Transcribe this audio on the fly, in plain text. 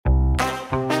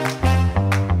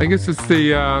I guess it's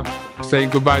the saying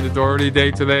goodbye to Doherty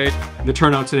day today. The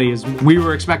turnout today is, we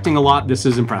were expecting a lot. This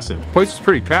is impressive. The place is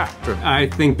pretty packed. I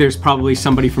think there's probably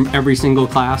somebody from every single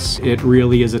class. It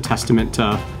really is a testament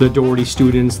to the Doherty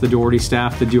students, the Doherty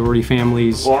staff, the Doherty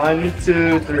families. 1,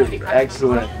 2, 3.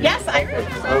 Excellent. Yes, I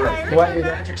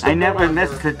remember. I never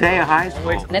missed a day of high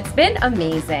school. It's been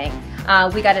amazing.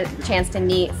 We got a chance to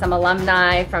meet some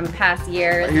alumni from past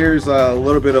years. Here's a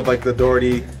little bit of like the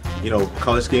Doherty,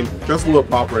 color scheme. Just a little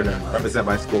proper to represent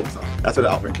my school. So that's where the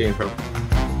outfit came from.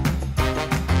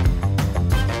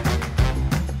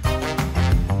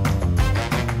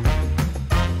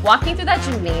 Walking through that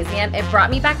gymnasium, it brought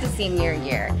me back to senior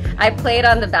year. I played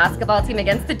on the basketball team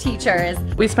against the teachers.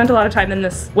 We spent a lot of time in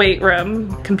this weight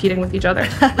room competing with each other,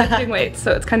 lifting weights,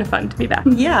 so it's kind of fun to be back.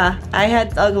 Yeah, I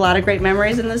had a lot of great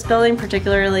memories in this building,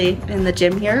 particularly in the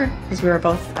gym here, because we were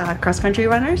both cross-country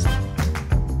runners.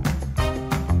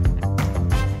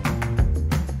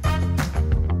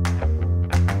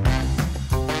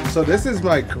 So this is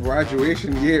my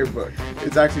graduation yearbook.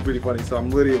 It's actually pretty funny. So I'm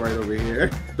literally right over here.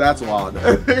 That's wild.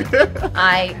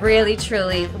 I really,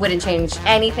 truly wouldn't change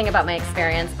anything about my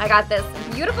experience. I got this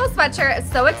beautiful sweatshirt,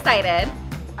 so excited.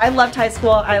 I loved high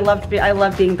school. I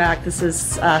loved being back. This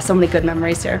is so many good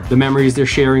memories here. The memories they're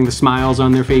sharing, the smiles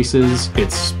on their faces.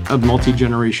 It's a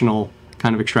multi-generational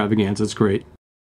kind of extravaganza. It's great.